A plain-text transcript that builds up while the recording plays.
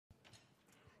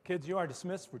Kids, you are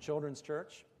dismissed for Children's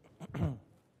Church.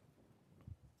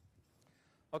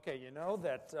 Okay, you know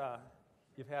that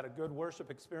you've had a good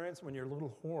worship experience when you're a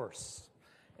little hoarse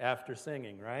after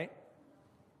singing, right?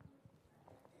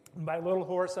 And by little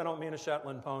horse, I don't mean a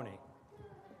Shetland pony.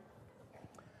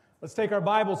 Let's take our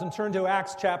Bibles and turn to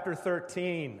Acts chapter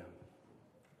 13.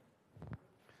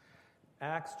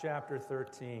 Acts chapter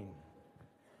 13.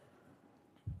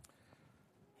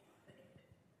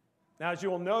 Now, as you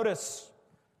will notice,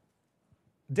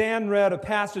 Dan read a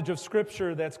passage of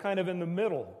Scripture that's kind of in the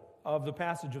middle of the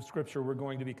passage of Scripture we're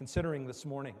going to be considering this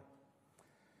morning.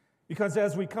 Because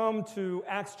as we come to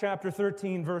Acts chapter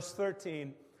 13, verse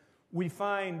 13, we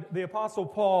find the Apostle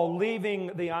Paul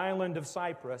leaving the island of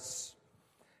Cyprus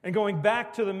and going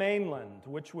back to the mainland,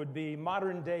 which would be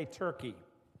modern-day Turkey.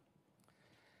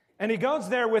 And he goes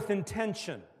there with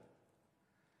intention.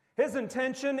 His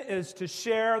intention is to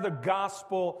share the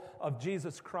gospel of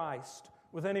Jesus Christ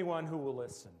with anyone who will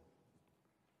listen.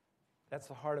 That's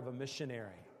the heart of a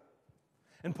missionary.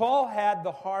 And Paul had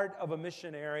the heart of a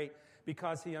missionary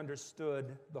because he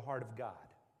understood the heart of God.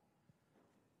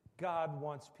 God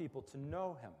wants people to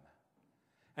know Him.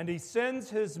 And He sends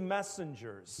His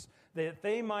messengers that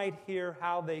they might hear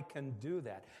how they can do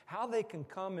that, how they can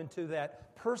come into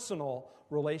that personal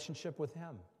relationship with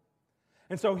Him.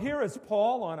 And so here is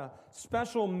Paul on a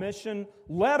special mission,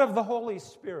 led of the Holy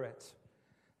Spirit,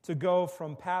 to go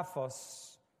from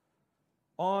Paphos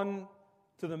on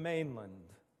to the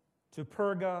mainland, to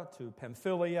Perga, to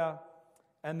Pamphylia,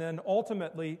 and then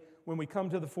ultimately, when we come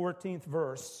to the 14th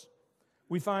verse,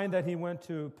 we find that he went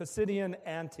to Pisidian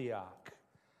Antioch.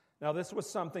 Now, this was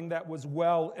something that was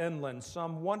well inland,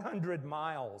 some 100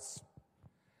 miles.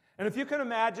 And if you can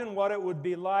imagine what it would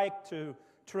be like to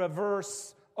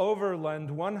traverse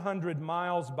overland 100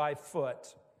 miles by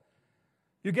foot,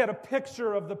 you get a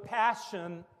picture of the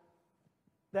passion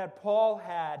that Paul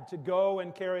had to go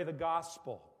and carry the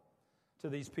gospel to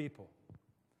these people.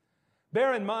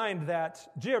 Bear in mind that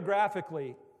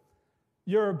geographically,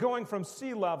 you're going from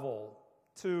sea level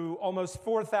to almost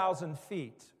 4,000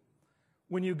 feet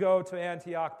when you go to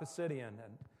Antioch Pisidian.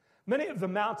 And many of the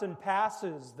mountain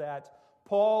passes that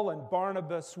Paul and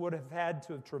Barnabas would have had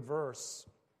to traverse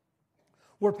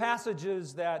were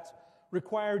passages that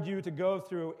required you to go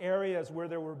through areas where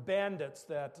there were bandits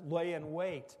that lay in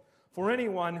wait for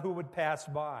anyone who would pass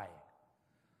by.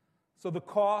 So the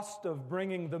cost of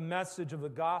bringing the message of the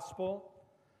gospel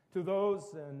to those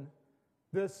in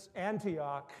this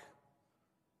Antioch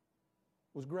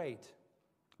was great.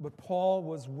 But Paul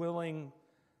was willing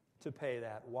to pay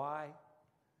that. Why?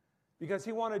 Because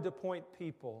he wanted to point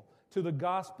people to the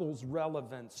gospel's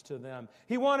relevance to them.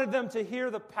 He wanted them to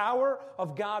hear the power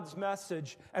of God's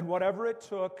message, and whatever it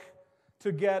took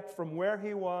to get from where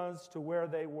he was to where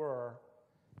they were,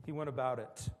 he went about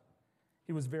it.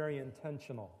 He was very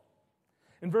intentional.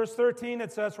 In verse 13,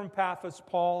 it says, from Paphos,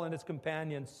 Paul and his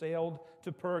companions sailed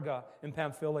to Perga in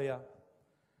Pamphylia,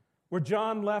 where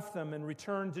John left them and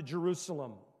returned to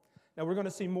Jerusalem. Now, we're going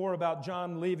to see more about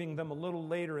John leaving them a little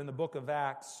later in the book of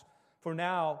Acts. For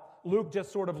now, Luke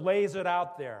just sort of lays it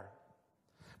out there.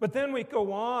 But then we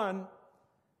go on,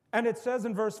 and it says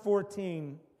in verse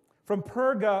 14, from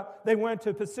Perga, they went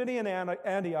to Pisidian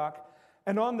Antioch,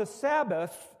 and on the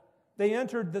Sabbath, they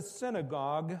entered the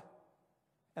synagogue,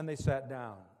 and they sat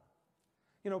down.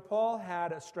 You know, Paul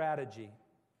had a strategy.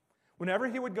 Whenever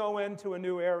he would go into a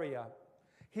new area,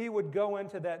 he would go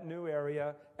into that new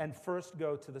area and first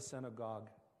go to the synagogue.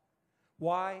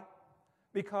 Why?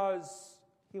 Because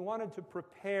he wanted to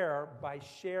prepare by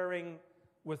sharing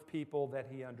with people that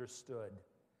he understood.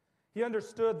 He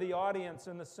understood the audience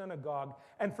in the synagogue,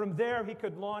 and from there he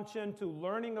could launch into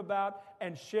learning about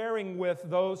and sharing with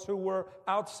those who were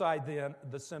outside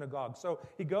the synagogue. So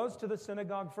he goes to the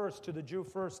synagogue first, to the Jew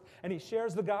first, and he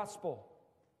shares the gospel.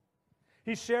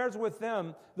 He shares with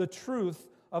them the truth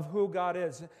of who God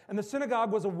is. And the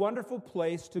synagogue was a wonderful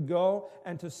place to go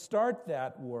and to start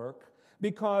that work,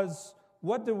 because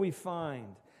what do we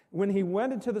find? When he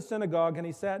went into the synagogue and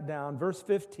he sat down, verse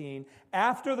 15,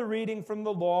 after the reading from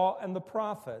the law and the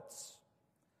prophets,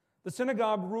 the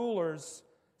synagogue rulers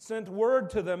sent word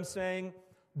to them saying,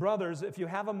 brothers, if you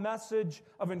have a message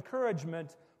of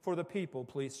encouragement for the people,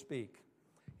 please speak.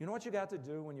 You know what you got to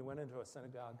do when you went into a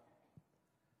synagogue?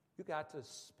 You got to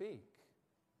speak,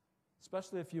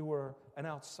 especially if you were an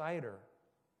outsider,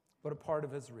 but a part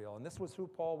of Israel. And this was who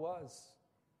Paul was.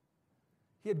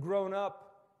 He had grown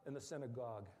up in the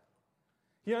synagogue.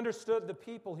 He understood the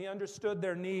people. He understood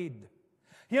their need.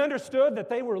 He understood that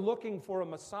they were looking for a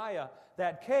Messiah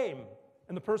that came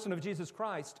in the person of Jesus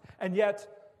Christ, and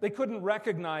yet they couldn't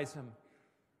recognize him.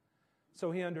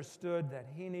 So he understood that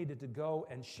he needed to go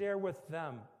and share with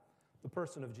them the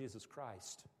person of Jesus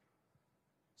Christ,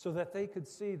 so that they could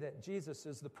see that Jesus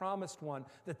is the promised one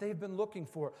that they've been looking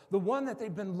for, the one that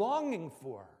they've been longing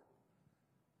for.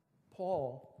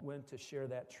 Paul went to share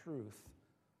that truth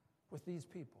with these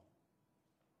people.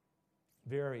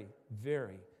 Very,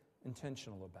 very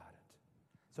intentional about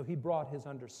it. So he brought his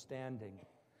understanding,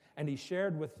 and he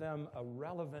shared with them a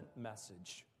relevant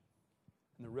message.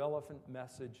 And the relevant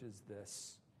message is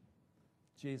this: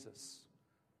 Jesus,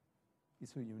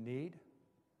 He's who you need.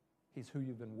 He's who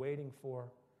you've been waiting for.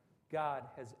 God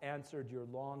has answered your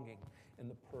longing in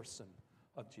the person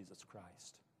of Jesus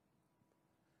Christ.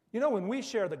 You know, when we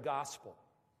share the gospel,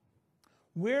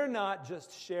 we're not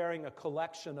just sharing a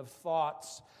collection of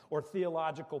thoughts or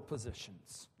theological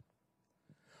positions.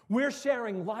 We're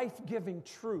sharing life-giving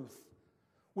truth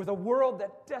with a world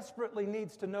that desperately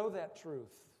needs to know that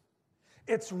truth.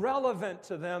 It's relevant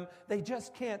to them, they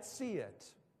just can't see it.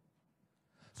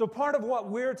 So part of what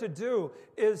we're to do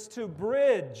is to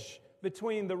bridge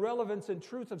between the relevance and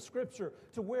truth of Scripture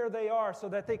to where they are so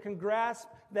that they can grasp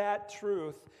that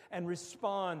truth and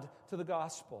respond to the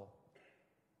gospel.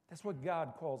 That's what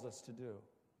God calls us to do.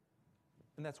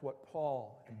 And that's what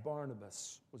Paul and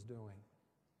Barnabas was doing.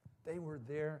 They were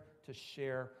there to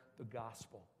share the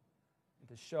gospel and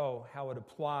to show how it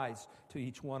applies to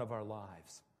each one of our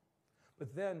lives.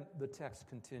 But then the text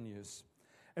continues.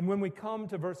 And when we come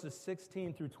to verses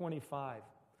 16 through 25,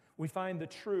 we find the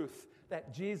truth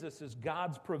that Jesus is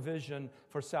God's provision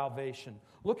for salvation.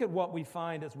 Look at what we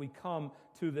find as we come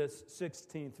to this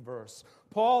 16th verse.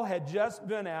 Paul had just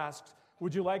been asked,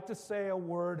 would you like to say a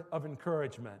word of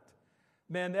encouragement?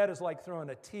 Man, that is like throwing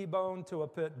a T-bone to a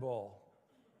pit bull.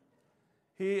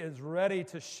 He is ready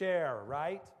to share,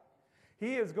 right?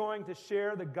 He is going to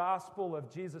share the gospel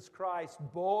of Jesus Christ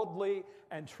boldly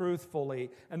and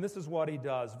truthfully. And this is what he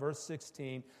does. Verse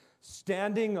 16,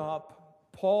 standing up,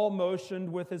 Paul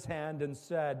motioned with his hand and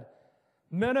said,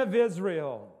 "Men of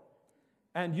Israel,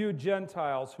 and you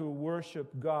Gentiles who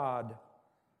worship God,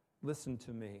 listen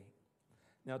to me."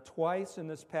 Now, twice in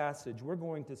this passage, we're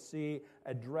going to see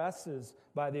addresses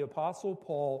by the Apostle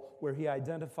Paul where he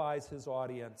identifies his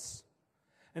audience.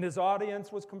 And his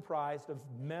audience was comprised of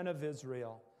men of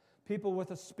Israel, people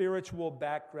with a spiritual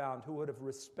background who would have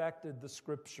respected the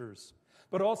Scriptures,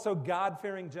 but also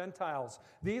God-fearing Gentiles.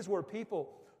 These were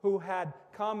people who had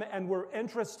come and were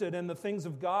interested in the things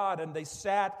of God, and they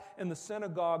sat in the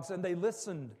synagogues and they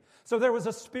listened. So there was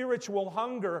a spiritual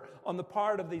hunger on the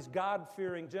part of these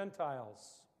God-fearing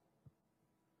Gentiles.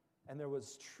 And there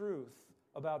was truth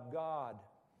about God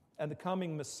and the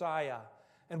coming Messiah.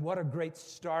 And what a great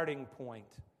starting point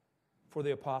for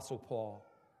the Apostle Paul.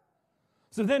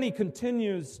 So then he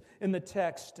continues in the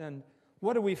text, and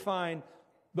what do we find?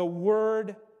 The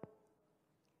Word,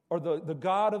 or the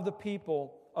God of the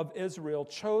people of Israel,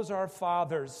 chose our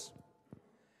fathers.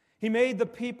 He made the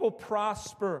people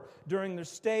prosper during their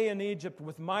stay in Egypt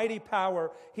with mighty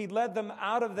power. He led them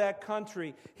out of that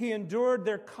country. He endured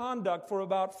their conduct for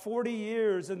about 40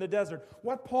 years in the desert.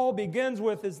 What Paul begins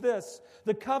with is this: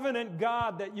 the covenant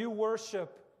God that you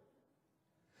worship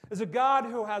is a God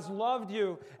who has loved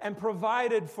you and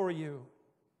provided for you.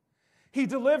 He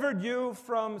delivered you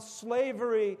from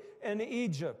slavery in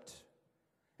Egypt,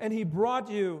 and He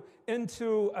brought you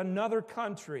into another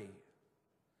country.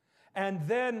 And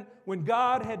then when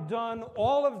God had done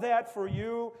all of that for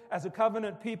you as a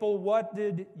covenant people, what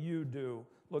did you do?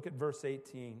 Look at verse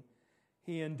 18.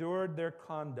 He endured their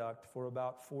conduct for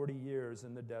about 40 years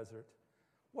in the desert.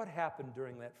 What happened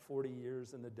during that 40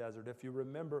 years in the desert? If you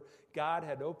remember, God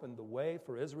had opened the way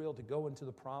for Israel to go into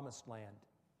the promised land.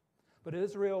 But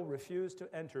Israel refused to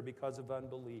enter because of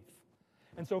unbelief.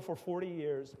 And so for 40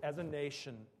 years, as a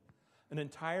nation, an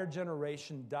entire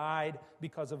generation died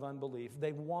because of unbelief.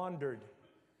 They wandered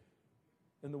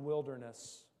in the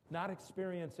wilderness, not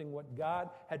experiencing what God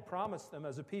had promised them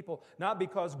as a people, not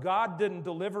because God didn't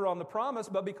deliver on the promise,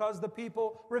 but because the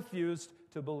people refused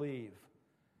to believe.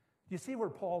 Do you see where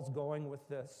Paul's going with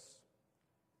this?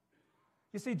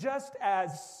 You see, just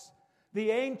as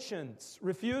the ancients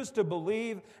refused to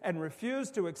believe and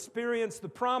refused to experience the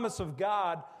promise of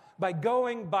God by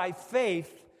going by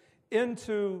faith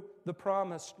into the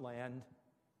promised land,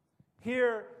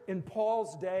 here in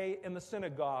Paul's day in the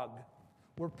synagogue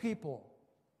were people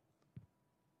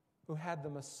who had the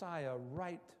Messiah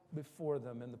right before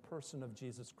them in the person of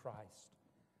Jesus Christ.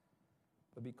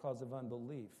 But because of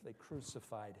unbelief, they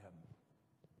crucified Him.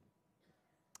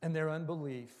 And their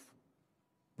unbelief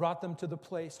brought them to the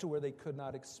place to where they could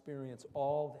not experience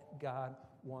all that God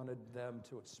wanted them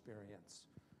to experience.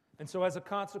 And so as a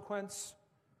consequence,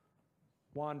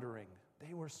 wandering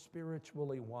They were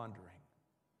spiritually wandering.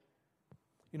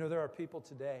 You know, there are people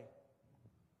today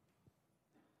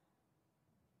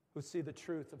who see the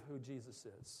truth of who Jesus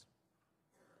is.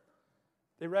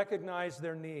 They recognize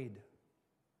their need.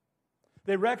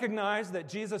 They recognize that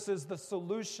Jesus is the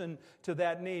solution to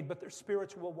that need, but they're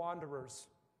spiritual wanderers.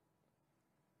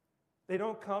 They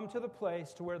don't come to the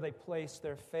place to where they place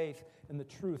their faith in the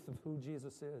truth of who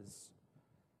Jesus is.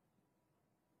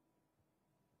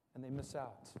 And they miss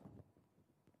out.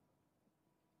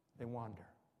 They wander.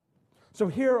 So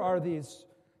here are these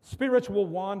spiritual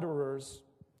wanderers,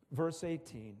 verse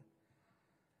 18.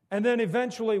 And then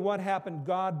eventually what happened?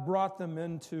 God brought them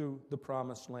into the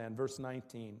promised land, verse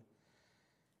 19.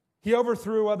 He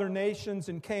overthrew other nations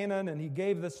in Canaan, and he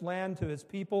gave this land to his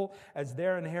people as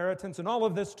their inheritance. And all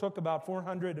of this took about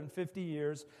 450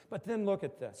 years. But then look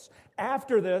at this.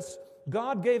 After this,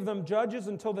 God gave them judges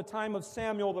until the time of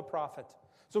Samuel the prophet.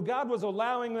 So God was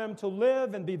allowing them to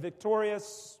live and be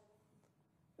victorious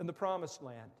in the promised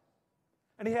land.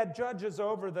 And he had judges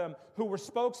over them who were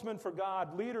spokesmen for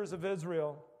God, leaders of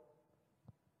Israel.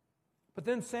 But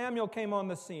then Samuel came on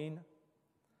the scene.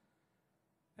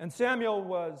 And Samuel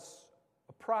was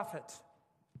a prophet.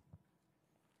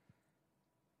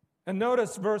 And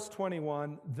notice verse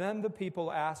 21, then the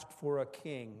people asked for a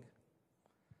king.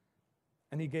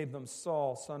 And he gave them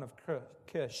Saul, son of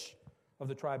Kish, of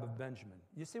the tribe of Benjamin.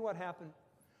 You see what happened?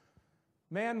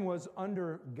 Man was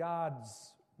under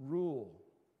God's rule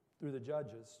through the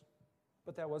judges,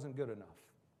 but that wasn't good enough.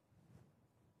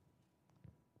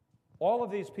 All of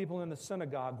these people in the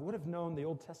synagogue would have known the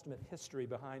Old Testament history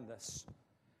behind this.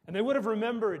 And they would have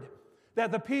remembered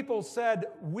that the people said,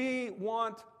 we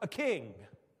want a king.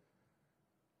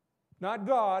 Not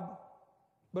God,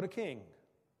 but a king.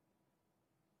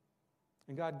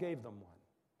 And God gave them one.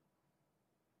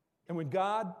 And when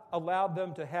God allowed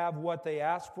them to have what they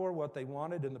asked for, what they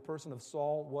wanted in the person of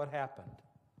Saul, what happened?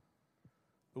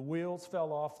 The wheels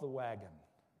fell off the wagon.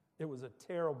 It was a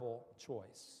terrible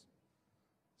choice.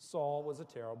 Saul was a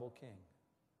terrible king.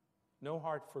 No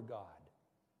heart for God.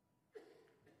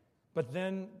 But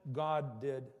then God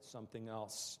did something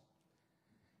else.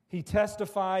 He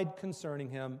testified concerning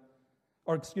him,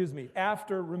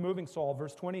 after removing Saul,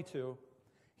 verse 22,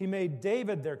 he made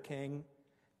David their king,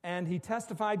 and he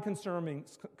testified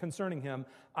concerning him,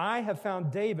 I have found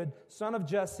David, son of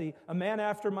Jesse, a man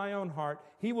after my own heart.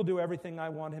 He will do everything I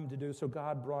want him to do. So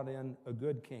God brought in a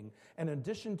good king. And in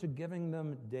addition to giving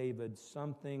them David,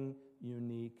 something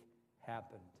unique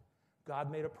happened. God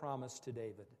made a promise to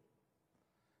David.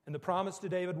 And the promise to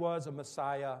David was a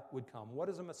Messiah would come. What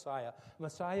is a Messiah?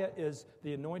 Messiah is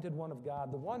the anointed one of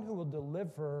God, the one who will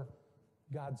deliver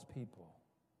God's people.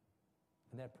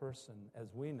 And that person,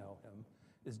 as we know him,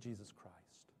 is Jesus Christ.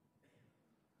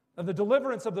 Now, the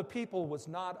deliverance of the people was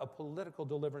not a political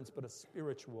deliverance, but a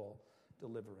spiritual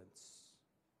deliverance.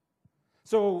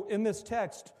 So in this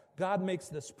text, God makes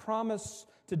this promise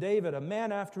to David, a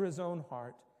man after his own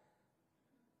heart.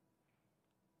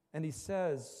 And he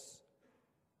says,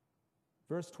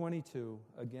 verse 22,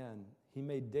 again, he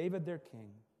made David their king.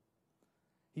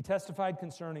 He testified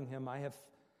concerning him, I have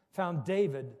found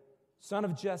David, son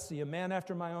of Jesse, a man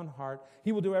after my own heart.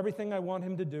 He will do everything I want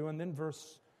him to do. And then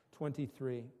verse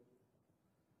 23.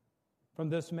 From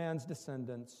this man's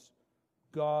descendants,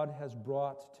 God has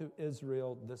brought to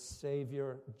Israel the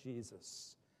Savior,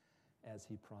 Jesus, as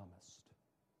he promised.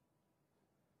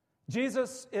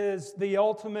 Jesus is the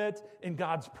ultimate in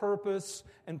God's purpose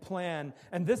and plan.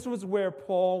 And this was where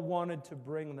Paul wanted to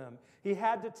bring them. He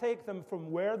had to take them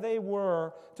from where they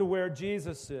were to where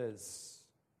Jesus is.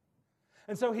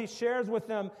 And so he shares with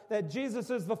them that Jesus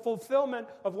is the fulfillment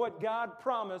of what God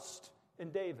promised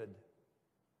in David.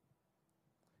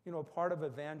 You know, part of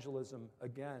evangelism,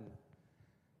 again,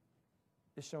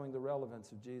 is showing the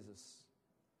relevance of Jesus.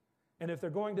 And if they're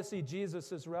going to see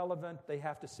Jesus as relevant, they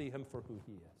have to see him for who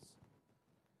he is.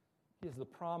 He is the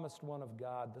promised one of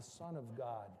God, the Son of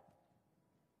God.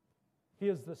 He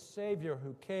is the Savior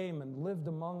who came and lived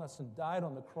among us and died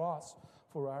on the cross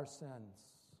for our sins.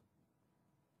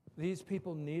 These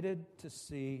people needed to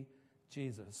see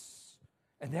Jesus.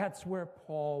 And that's where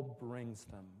Paul brings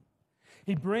them.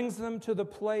 He brings them to the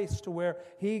place to where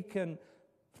he can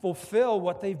fulfill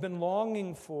what they've been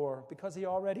longing for because he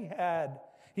already had.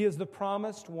 He is the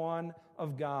promised one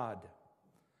of God.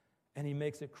 And he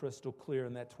makes it crystal clear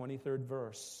in that 23rd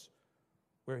verse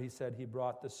where he said he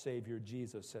brought the Savior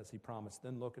Jesus as he promised.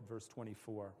 Then look at verse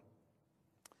 24.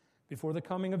 Before the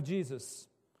coming of Jesus,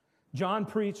 John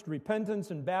preached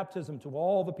repentance and baptism to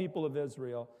all the people of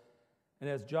Israel, And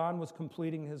as John was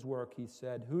completing his work, he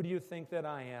said, "Who do you think that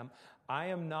I am? I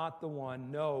am not the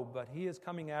one, no, but he is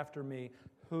coming after me,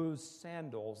 whose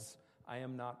sandals I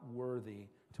am not worthy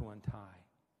to untie."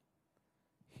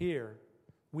 Here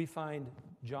we find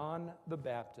John the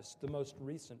Baptist, the most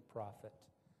recent prophet,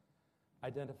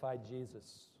 identified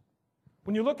Jesus.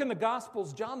 When you look in the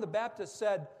Gospels, John the Baptist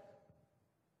said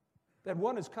that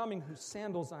one is coming whose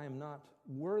sandals I am not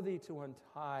worthy to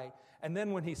untie. And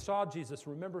then when he saw Jesus,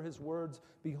 remember his words,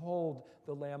 "Behold,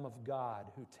 the Lamb of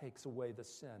God who takes away the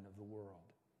sin of the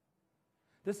world."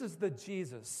 This is the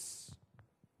Jesus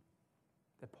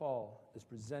that Paul is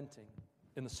presenting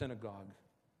in the synagogue.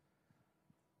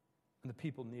 And the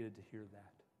people needed to hear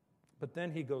that. But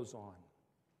then he goes on.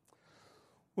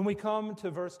 When we come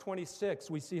to verse 26,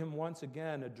 we see him once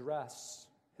again address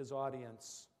his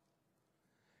audience.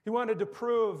 He wanted to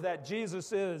prove that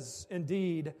Jesus is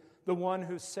indeed the one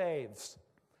who saves,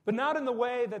 but not in the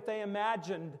way that they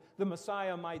imagined the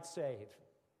Messiah might save.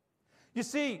 You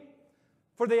see,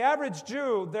 for the average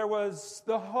Jew, there was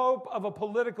the hope of a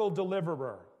political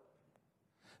deliverer.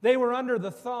 They were under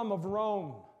the thumb of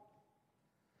Rome,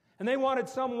 and they wanted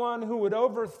someone who would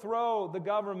overthrow the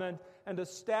government and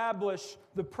establish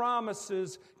the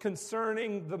promises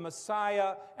concerning the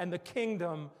Messiah and the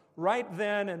kingdom right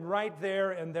then and right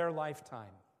there in their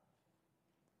lifetime.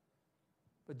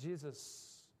 But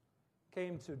Jesus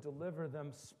came to deliver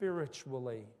them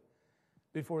spiritually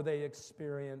before they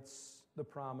experience the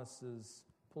promises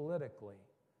politically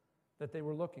that they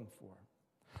were looking for.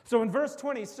 So in verse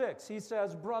 26, he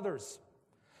says, "Brothers,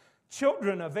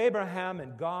 children of Abraham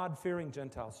and God-fearing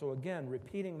Gentiles." So again,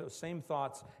 repeating those same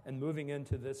thoughts and moving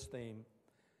into this theme.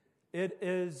 It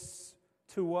is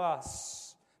to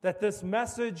us that this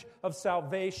message of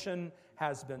salvation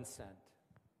has been sent.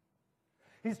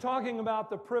 He's talking about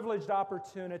the privileged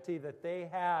opportunity that they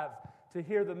have to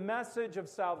hear the message of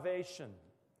salvation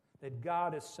that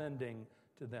God is sending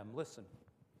to them. Listen,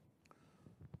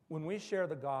 when we share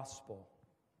the gospel,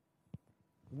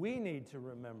 we need to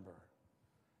remember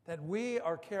that we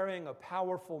are carrying a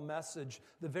powerful message,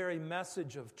 the very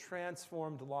message of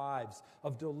transformed lives,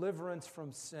 of deliverance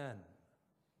from sin.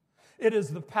 It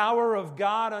is the power of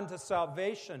God unto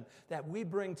salvation that we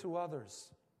bring to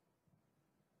others.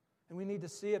 And we need to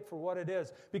see it for what it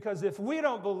is. Because if we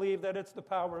don't believe that it's the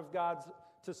power of God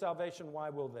to salvation, why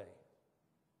will they?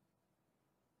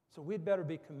 So we'd better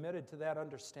be committed to that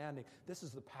understanding. This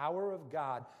is the power of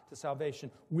God to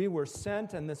salvation. We were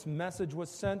sent, and this message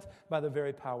was sent by the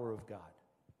very power of God.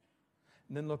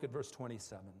 And then look at verse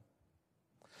 27.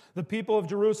 "The people of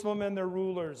Jerusalem and their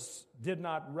rulers did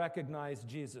not recognize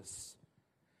Jesus.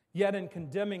 Yet in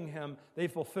condemning him, they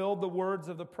fulfilled the words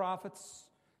of the prophets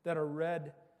that are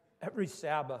read every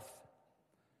Sabbath.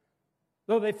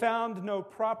 Though they found no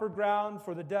proper ground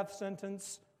for the death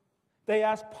sentence, they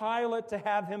asked Pilate to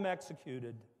have him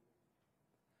executed.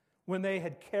 When they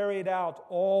had carried out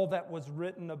all that was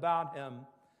written about him,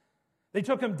 they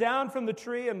took him down from the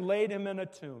tree and laid him in a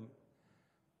tomb.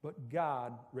 But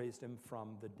God raised him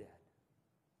from the dead."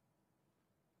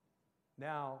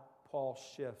 Now, Paul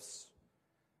shifts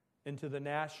into the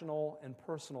national and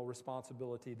personal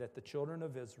responsibility that the children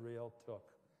of Israel took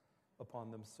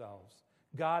upon themselves.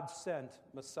 God sent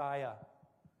Messiah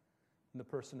in the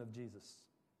person of Jesus.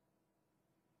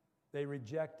 They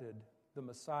rejected the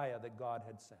Messiah that God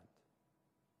had sent.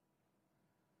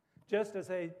 Just as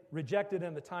they rejected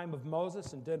in the time of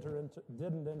Moses and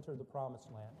didn't enter the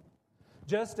promised land.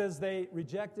 Just as they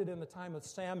rejected in the time of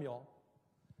Samuel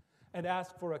and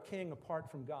asked for a king apart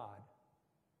from God.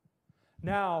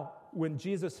 Now, when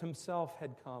Jesus himself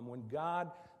had come, when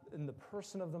God in the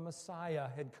person of the Messiah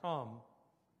had come,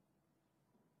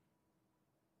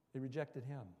 they rejected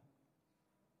him,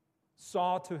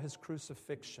 saw to his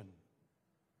crucifixion.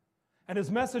 And his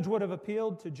message would have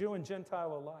appealed to Jew and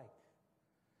Gentile alike.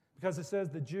 Because it says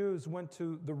the Jews went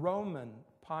to the Roman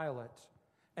Pilate,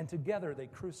 and together they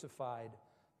crucified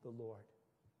the Lord.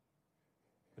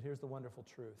 But here's the wonderful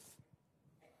truth.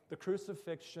 The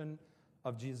crucifixion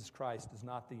of Jesus Christ is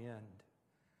not the end.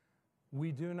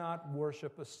 We do not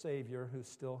worship a Savior who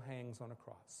still hangs on a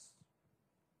cross.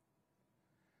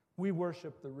 We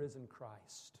worship the risen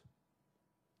Christ.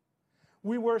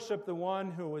 We worship the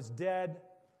one who was dead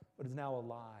but is now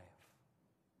alive.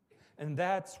 And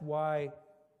that's why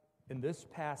in this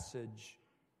passage,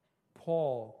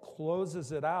 Paul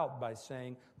closes it out by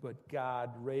saying, "But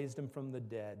God raised him from the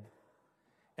dead.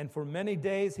 And for many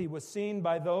days he was seen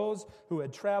by those who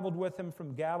had traveled with him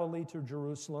from Galilee to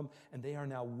Jerusalem, and they are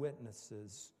now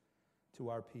witnesses to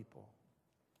our people."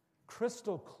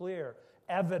 Crystal clear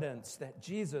evidence that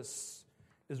Jesus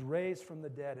is raised from the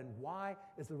dead. And why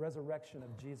is the resurrection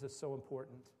of Jesus so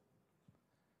important?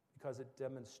 Because it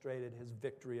demonstrated his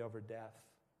victory over death.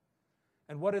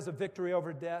 And what is a victory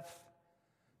over death?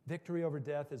 Victory over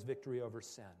death is victory over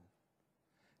sin.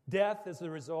 Death is the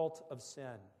result of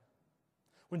sin.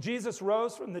 When Jesus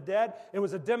rose from the dead, it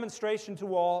was a demonstration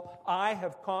to all, I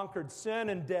have conquered sin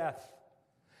and death.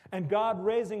 And God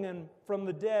raising him from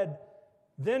the dead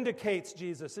vindicates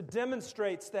Jesus. It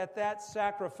demonstrates that that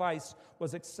sacrifice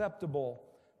was acceptable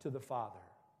to the Father.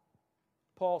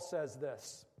 Paul says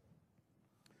this,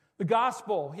 the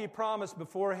gospel he promised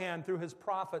beforehand through his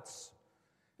prophets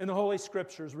in the Holy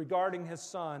Scriptures regarding his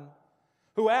Son,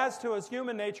 who as to his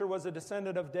human nature was a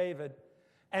descendant of David,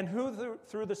 and who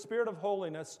through the Spirit of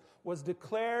holiness was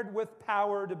declared with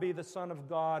power to be the Son of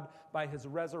God by his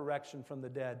resurrection from the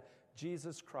dead,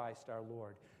 Jesus Christ our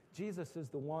Lord. Jesus is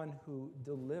the one who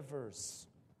delivers.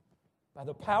 By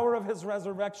the power of his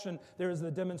resurrection, there is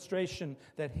the demonstration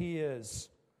that he is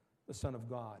the Son of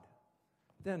God.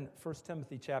 Then 1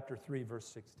 Timothy chapter 3, verse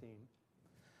 16.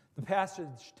 The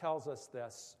passage tells us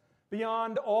this.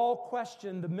 Beyond all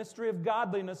question, the mystery of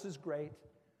godliness is great.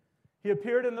 He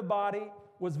appeared in the body,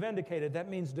 was vindicated. That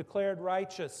means declared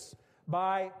righteous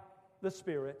by the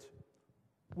Spirit,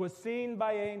 was seen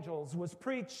by angels, was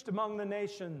preached among the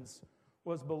nations,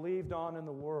 was believed on in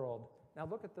the world. Now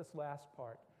look at this last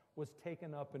part. Was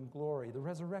taken up in glory, the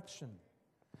resurrection.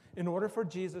 In order for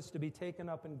Jesus to be taken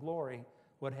up in glory,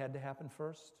 what had to happen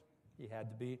first? He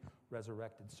had to be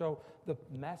resurrected. So the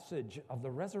message of the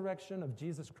resurrection of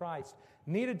Jesus Christ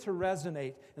needed to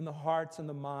resonate in the hearts and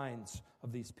the minds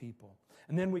of these people.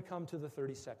 And then we come to the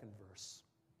 32nd verse.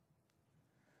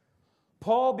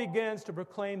 Paul begins to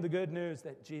proclaim the good news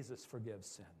that Jesus forgives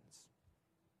sins.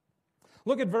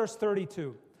 Look at verse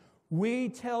 32. We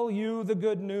tell you the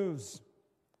good news.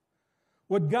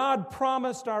 What God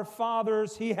promised our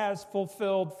fathers, he has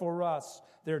fulfilled for us,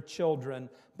 their children,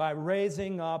 by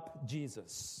raising up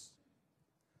Jesus.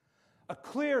 A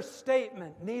clear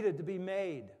statement needed to be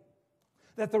made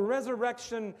that the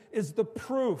resurrection is the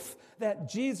proof that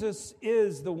Jesus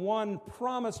is the one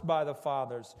promised by the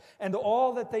fathers, and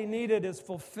all that they needed is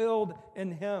fulfilled in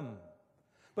him.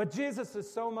 But Jesus is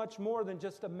so much more than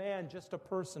just a man, just a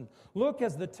person. Look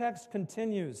as the text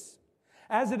continues.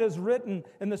 As it is written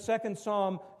in the second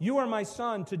Psalm, you are my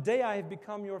son, today I have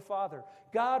become your father.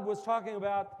 God was talking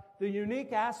about the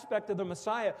unique aspect of the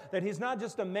Messiah, that he's not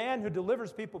just a man who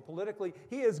delivers people politically,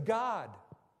 he is God,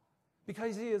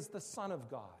 because he is the Son of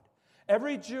God.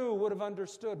 Every Jew would have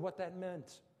understood what that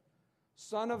meant.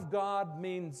 Son of God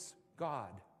means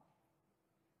God.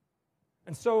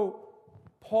 And so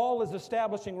Paul is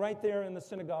establishing right there in the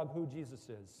synagogue who Jesus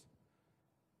is.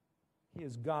 He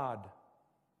is God.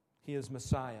 He is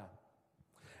Messiah.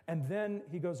 And then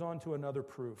he goes on to another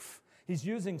proof. He's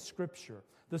using Scripture.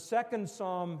 The second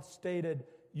Psalm stated,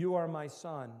 you are my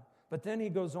son. But then he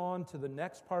goes on to the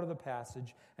next part of the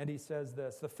passage, and he says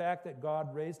this, the fact that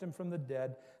God raised him from the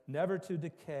dead, never to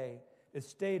decay, is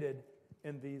stated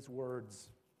in these words.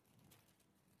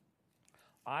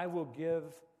 I will give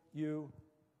you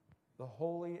the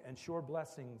holy and sure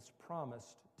blessings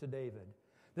promised to David.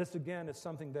 This, again, is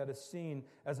something that is seen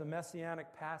as a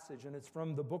messianic passage, and it's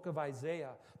from the book of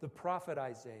Isaiah, the prophet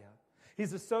Isaiah.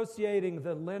 He's associating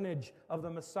the lineage of the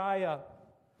Messiah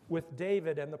with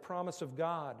David and the promise of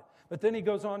God. But then he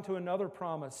goes on to another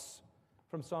promise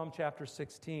from Psalm chapter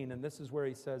 16, and this is where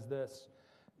he says this,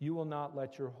 you will not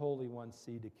let your Holy One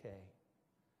see decay.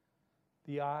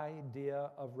 The idea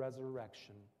of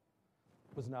resurrection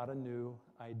was not a new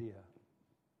idea.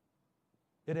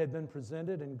 It had been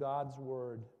presented in God's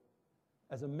Word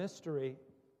as a mystery,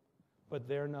 but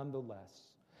there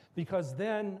nonetheless. Because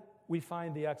then we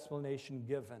find the explanation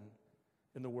given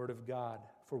in the Word of God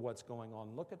for what's going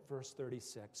on. Look at verse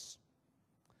 36.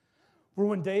 For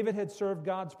when David had served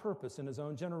God's purpose in his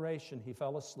own generation, he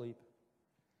fell asleep.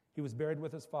 He was buried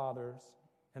with his fathers,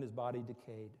 and his body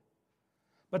decayed.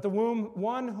 But the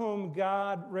one whom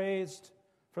God raised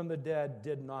from the dead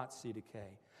did not see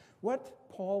decay. What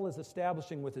Paul is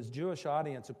establishing with his Jewish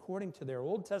audience, according to their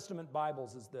Old Testament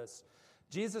Bibles, is this.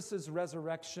 Jesus'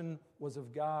 resurrection was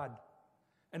of God,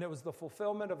 and it was the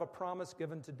fulfillment of a promise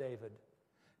given to David.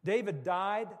 David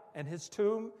died, and his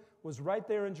tomb was right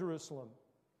there in Jerusalem.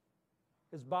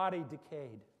 His body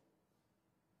decayed.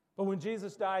 But when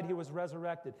Jesus died, he was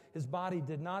resurrected. His body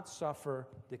did not suffer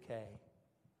decay.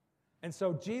 And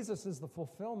so Jesus is the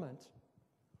fulfillment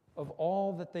of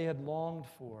all that they had longed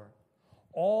for,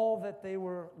 all that they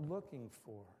were looking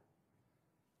for.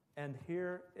 And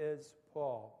here is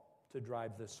Paul to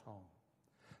drive this home.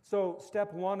 So,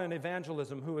 step one in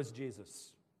evangelism, who is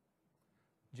Jesus?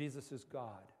 Jesus is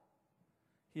God.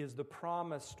 He is the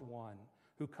promised one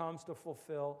who comes to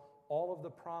fulfill all of the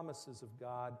promises of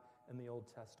God in the Old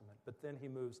Testament. But then he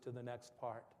moves to the next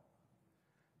part.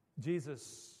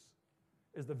 Jesus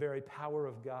is the very power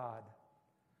of God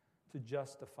to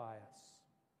justify us.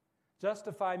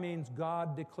 Justify means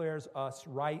God declares us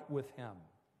right with him.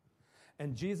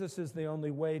 And Jesus is the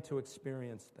only way to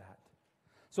experience that.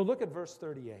 So look at verse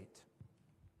 38.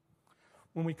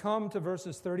 When we come to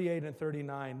verses 38 and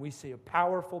 39, we see a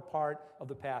powerful part of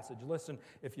the passage. Listen,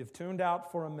 if you've tuned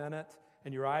out for a minute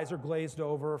and your eyes are glazed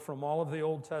over from all of the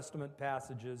Old Testament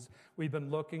passages we've been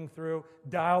looking through,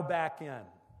 dial back in,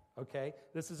 okay?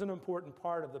 This is an important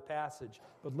part of the passage,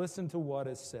 but listen to what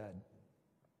is said.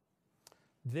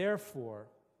 Therefore,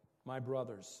 my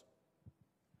brothers,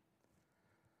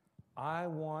 I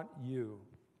want you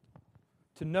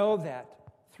to know that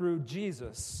through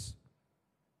Jesus,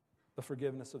 the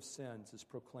forgiveness of sins is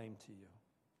proclaimed to you.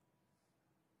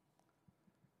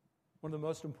 One of the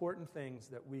most important things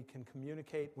that we can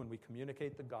communicate when we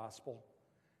communicate the gospel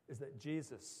is that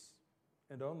Jesus,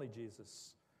 and only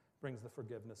Jesus, brings the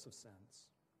forgiveness of sins.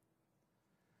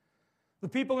 The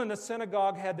people in the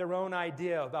synagogue had their own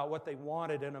idea about what they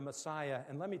wanted in a Messiah,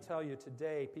 and let me tell you,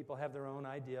 today people have their own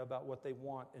idea about what they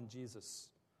want in Jesus.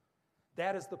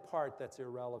 That is the part that's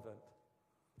irrelevant.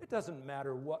 It doesn't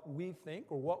matter what we think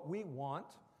or what we want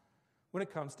when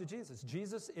it comes to Jesus.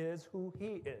 Jesus is who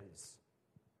he is.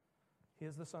 He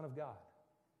is the Son of God.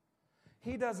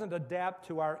 He doesn't adapt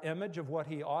to our image of what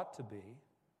he ought to be.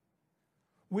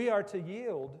 We are to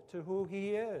yield to who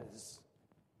he is.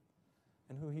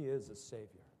 And who he is Savior.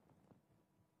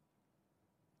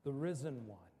 The risen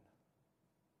one.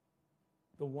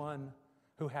 The one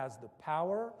who has the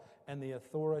power and the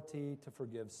authority to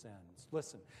forgive sins.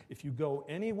 Listen, if you go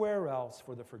anywhere else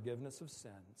for the forgiveness of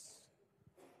sins,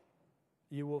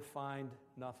 you will find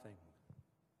nothing.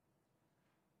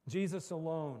 Jesus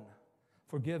alone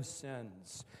forgives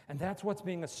sins. And that's what's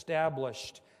being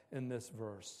established in this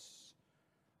verse.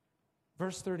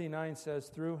 Verse 39 says,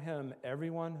 through him,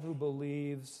 everyone who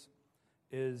believes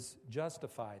is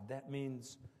justified. That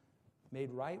means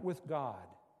made right with God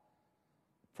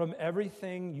from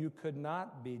everything you could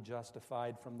not be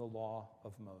justified from the law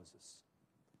of Moses.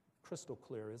 Crystal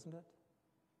clear, isn't it?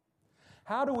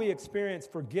 How do we experience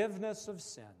forgiveness of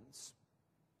sins?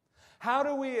 How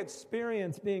do we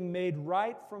experience being made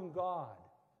right from God?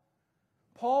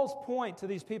 Paul's point to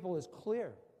these people is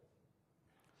clear.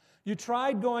 You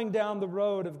tried going down the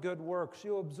road of good works.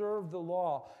 You observed the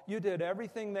law. You did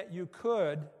everything that you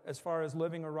could as far as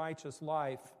living a righteous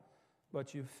life,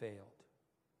 but you failed.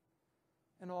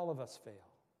 And all of us fail.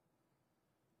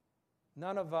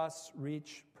 None of us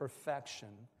reach perfection,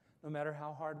 no matter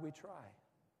how hard we try.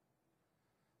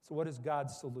 So what is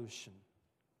God's solution?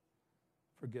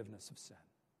 Forgiveness of sin.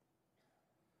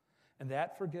 And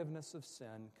that forgiveness of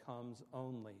sin comes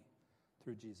only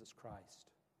through Jesus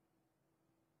Christ.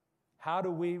 How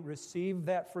do we receive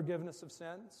that forgiveness of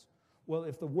sins? Well,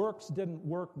 if the works didn't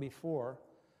work before,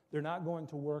 they're not going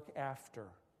to work after.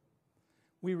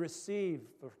 We receive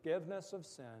forgiveness of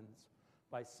sins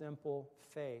by simple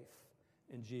faith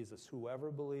in Jesus.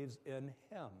 Whoever believes in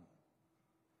him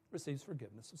receives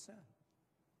forgiveness of sin.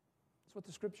 That's what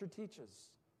the Scripture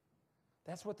teaches.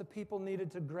 That's what the people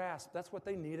needed to grasp. That's what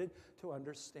they needed to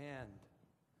understand.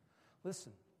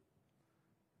 Listen,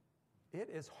 it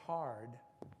is hard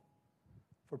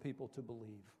for people to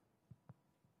believe.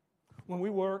 When we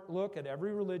look at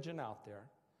every religion out there,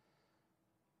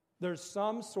 there's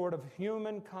some sort of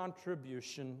human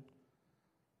contribution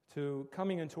to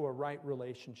coming into a right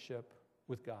relationship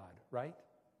with God, right?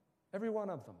 Every one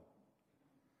of them.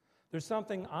 There's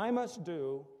something I must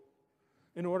do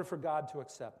in order for God to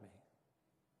accept me.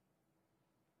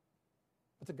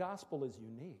 But the gospel is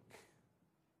unique.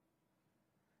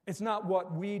 It's not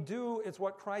what we do, it's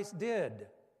what Christ did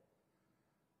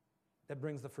that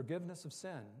brings the forgiveness of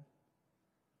sin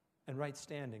and right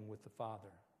standing with the Father.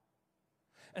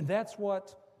 And that's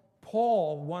what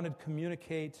Paul wanted to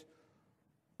communicate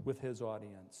with his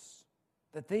audience,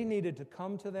 that they needed to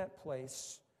come to that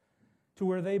place to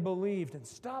where they believed and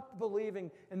stopped believing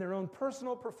in their own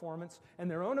personal performance and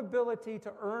their own ability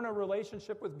to earn a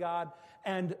relationship with God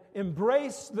and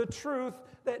embrace the truth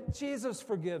that Jesus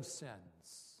forgives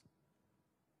sins.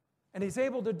 And he's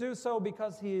able to do so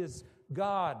because he is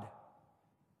God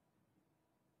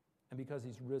and because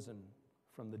he's risen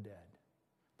from the dead.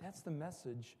 That's the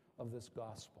message of this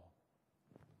gospel.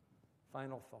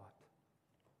 Final thought.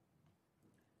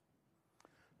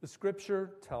 The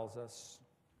Scripture tells us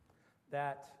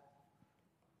that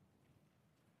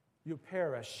you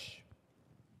perish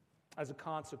as a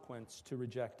consequence to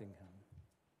rejecting him.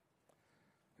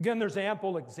 Again, there's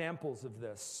ample examples of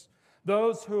this.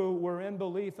 Those who were in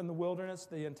belief in the wilderness,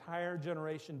 the entire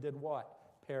generation did what?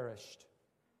 Perished.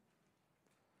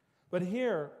 But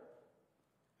here,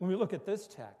 when we look at this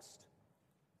text,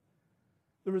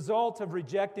 the result of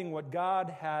rejecting what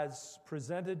God has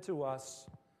presented to us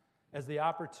as the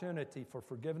opportunity for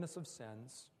forgiveness of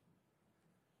sins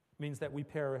means that we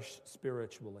perish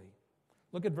spiritually.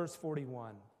 Look at verse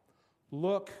 41.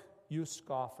 Look, you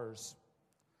scoffers,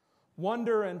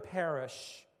 wonder and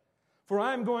perish, for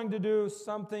I am going to do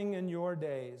something in your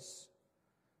days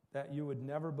that you would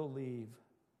never believe,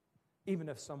 even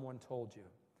if someone told you.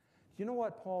 You know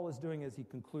what Paul is doing as he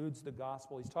concludes the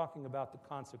gospel? He's talking about the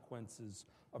consequences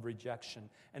of rejection,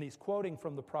 and he's quoting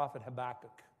from the prophet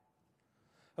Habakkuk.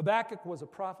 Habakkuk was a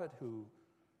prophet who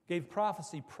gave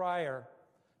prophecy prior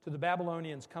to the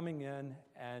Babylonians coming in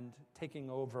and taking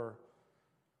over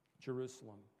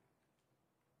Jerusalem.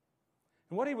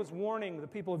 And what he was warning the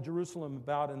people of Jerusalem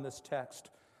about in this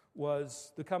text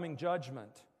was the coming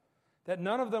judgment that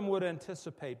none of them would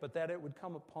anticipate, but that it would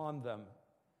come upon them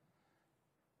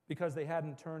because they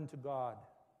hadn't turned to God.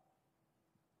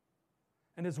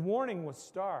 And his warning was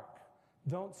stark.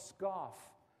 Don't scoff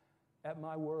at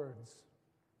my words.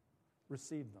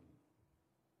 Receive them.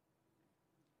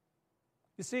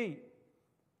 You see,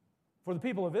 for the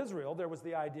people of Israel, there was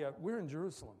the idea, we're in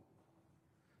Jerusalem.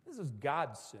 This is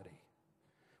God's city.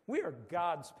 We are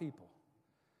God's people.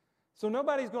 So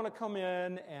nobody's going to come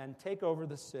in and take over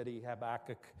the city,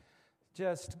 Habakkuk.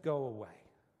 Just go away.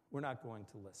 We're not going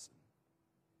to listen.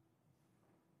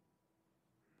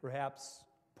 Perhaps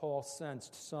Paul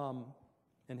sensed some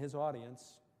in his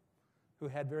audience who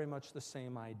had very much the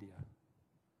same idea.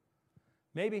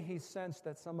 Maybe he sensed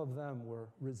that some of them were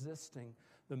resisting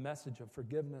the message of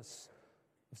forgiveness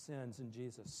of sins in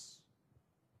Jesus.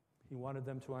 He wanted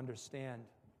them to understand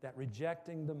that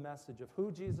rejecting the message of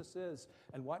who Jesus is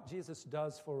and what Jesus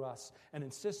does for us and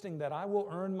insisting that I will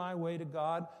earn my way to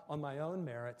God on my own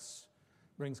merits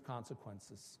brings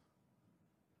consequences.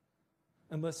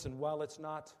 And listen, while it's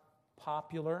not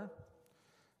popular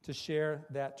to share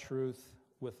that truth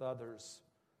with others,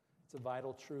 it's a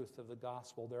vital truth of the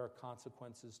gospel. There are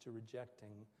consequences to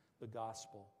rejecting the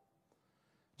gospel.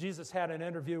 Jesus had an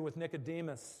interview with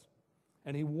Nicodemus,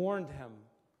 and he warned him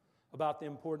about the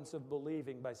importance of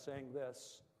believing by saying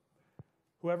this: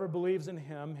 whoever believes in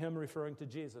him referring to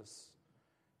Jesus,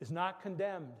 is not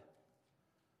condemned,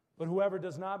 but whoever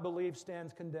does not believe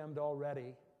stands condemned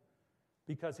already,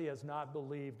 because he has not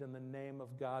believed in the name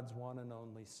of God's one and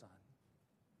only Son.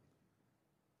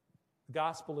 The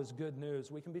gospel is good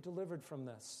news. We can be delivered from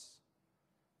this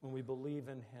when we believe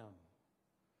in him.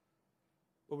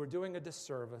 But we're doing a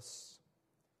disservice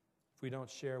if we don't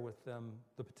share with them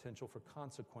the potential for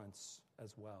consequence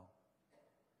as well.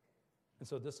 And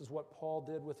so this is what Paul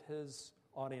did with his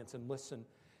audience. And listen,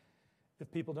 if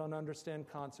people don't understand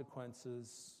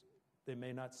consequences, they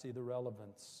may not see the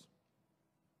relevance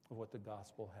of what the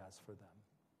gospel has for them.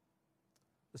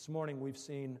 This morning we've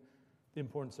seen the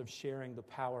importance of sharing the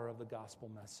power of the gospel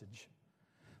message.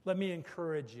 Let me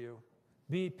encourage you,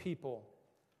 be people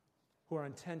who are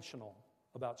intentional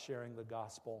about sharing the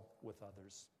gospel with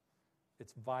others.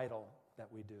 It's vital that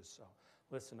we do so.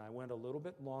 Listen, I went a little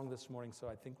bit long this morning, so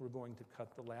I think we're going to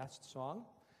cut the last song.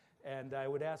 And I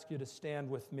would ask you to stand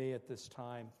with me at this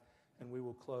time, and we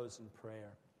will close in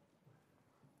prayer.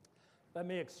 Let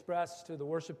me express to the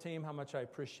worship team how much I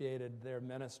appreciated their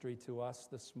ministry to us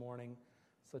this morning.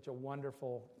 Such a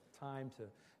wonderful time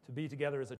to be together as a